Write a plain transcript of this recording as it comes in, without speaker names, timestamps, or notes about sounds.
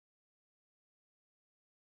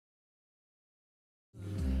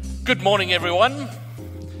Good morning, everyone.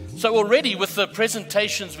 So already with the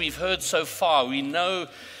presentations we've heard so far, we know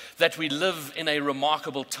that we live in a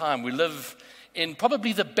remarkable time. We live in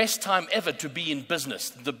probably the best time ever to be in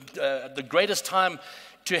business, the greatest time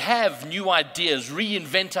to have new ideas,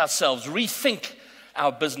 reinvent ourselves, rethink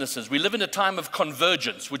our businesses. We live in a time of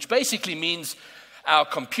convergence, which basically means our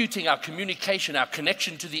computing, our communication, our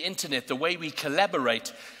connection to the internet, the way we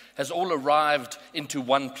collaborate has all arrived into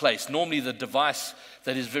one place. Normally the device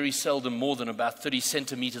that is very seldom more than about 30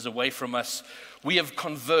 centimeters away from us, we have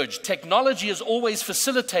converged. Technology has always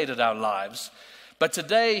facilitated our lives, but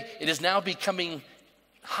today it is now becoming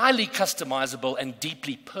highly customizable and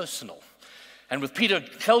deeply personal. And with Peter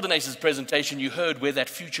Keldenace's presentation, you heard where that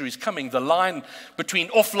future is coming. The line between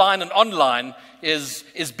offline and online is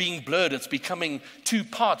being blurred. It's becoming two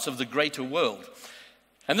parts of the greater world.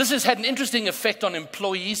 And this has had an interesting effect on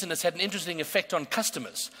employees, and it's had an interesting effect on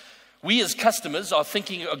customers. We as customers are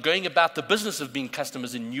going about the business of being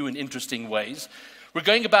customers in new and interesting ways. We're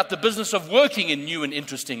going about the business of working in new and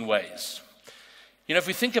interesting ways. You know, if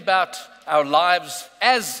we think about our lives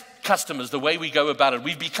as customers, the way we go about it,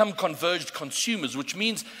 we've become converged consumers, which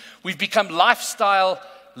means we've become life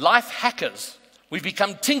hackers. We've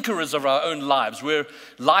become tinkerers of our own lives. We're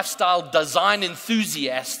lifestyle design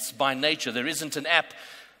enthusiasts by nature. There isn't an app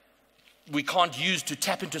we can't use to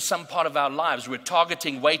tap into some part of our lives. We're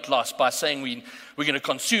targeting weight loss by saying we're going to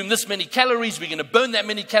consume this many calories, we're going to burn that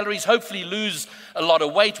many calories, hopefully lose a lot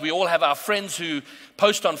of weight. We all have our friends who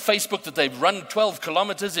post on Facebook that they've run 12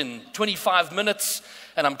 kilometers in 25 minutes,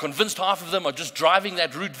 and I'm convinced half of them are just driving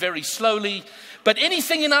that route very slowly. But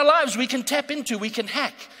anything in our lives we can tap into, we can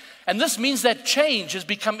hack. And this means that change has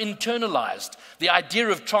become internalized. The idea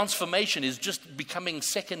of transformation is just becoming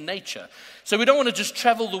second nature. So we don't want to just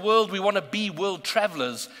travel the world, we want to be world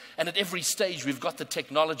travelers. And at every stage we've got the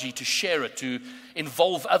technology to share it, to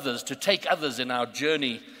involve others, to take others in our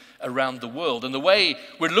journey around the world. And the way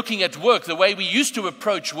we're looking at work, the way we used to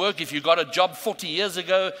approach work, if you got a job 40 years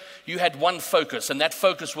ago, you had one focus, and that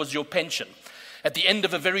focus was your pension. At the end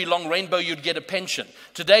of a very long rainbow, you'd get a pension.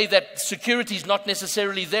 Today, that security is not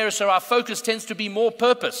necessarily there, so our focus tends to be more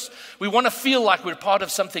purpose. We want to feel like we're part of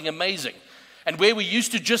something amazing. And where we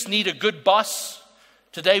used to just need a good boss,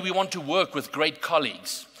 today we want to work with great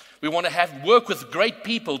colleagues. We want to work with great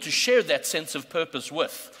people to share that sense of purpose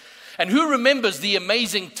with. And who remembers the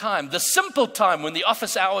amazing time, the simple time when the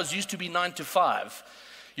office hours used to be 9 to 5?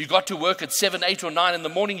 You got to work at 7, 8, or 9 in the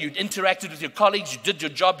morning, you interacted with your colleagues, you did your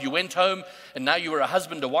job, you went home, and now you were a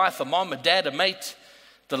husband, a wife, a mom, a dad, a mate.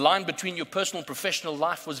 The line between your personal and professional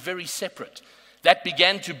life was very separate. That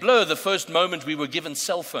began to blur the first moment we were given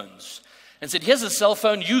cell phones and said, here's a cell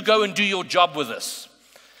phone, you go and do your job with us.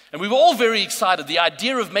 And we were all very excited. The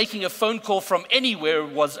idea of making a phone call from anywhere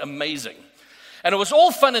was amazing. And it was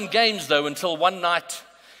all fun and games, though, until one night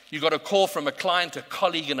you got a call from a client, a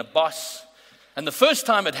colleague, and a boss. And the first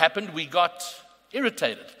time it happened, we got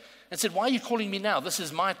irritated and said, why are you calling me now? This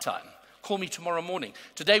is my time. Call me tomorrow morning.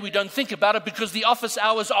 Today we don't think about it because the office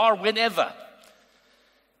hours are whenever.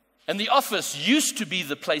 And the office used to be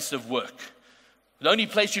the place of work. The only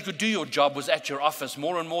place you could do your job was at your office.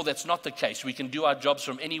 More and more, that's not the case. We can do our jobs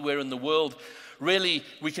from anywhere in the world. Really,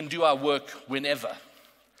 we can do our work whenever.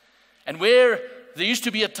 And where there used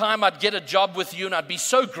to be a time I'd get a job with you and I'd be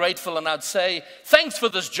so grateful and I'd say, thanks for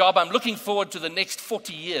this job. I'm looking forward to the next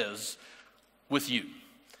 40 years with you.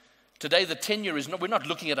 Today, the tenure is we're not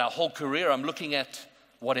looking at our whole career. I'm looking at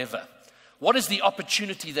whatever. What is the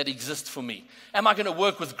opportunity that exists for me? Am I going to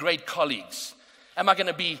work with great colleagues? Is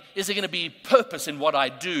there going to be purpose in what I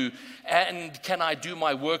do? And can I do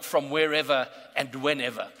my work from wherever and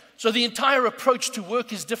whenever? So the entire approach to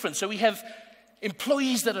work is different. So we have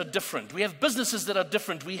employees that are different. We have businesses that are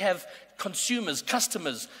different. We have consumers,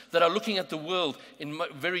 customers that are looking at the world in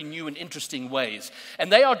very new and interesting ways.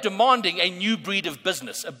 And they are demanding a new breed of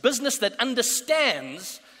business, a business that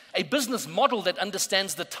understands, a business model that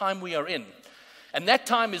understands the time we are in. And that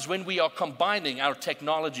time is when we are combining our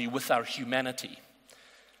technology with our humanity.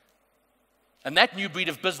 And that new breed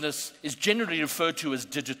of business is generally referred to as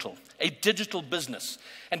digital, a digital business.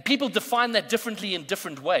 And people define that differently in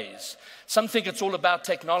different ways. Some think it's all about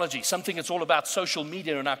technology. Some think it's all about social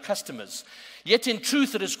media and our customers. Yet in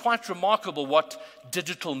truth, it is quite remarkable what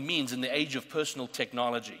digital means in the age of personal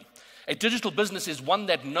technology. A digital business is one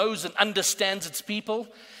that knows and understands its people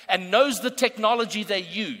and knows the technology they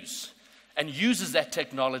use and uses that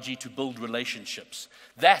technology to build relationships.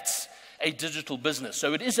 That's a digital business.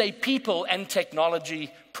 So it is a people and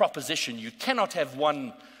technology proposition. You cannot have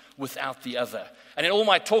one without the other. And in all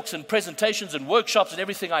my talks and presentations and workshops and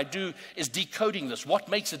everything I do is decoding this. What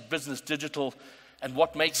makes a business digital and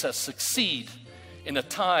what makes us succeed in a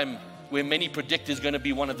time where many predict is going to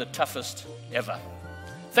be one of the toughest ever.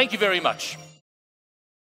 Thank you very much.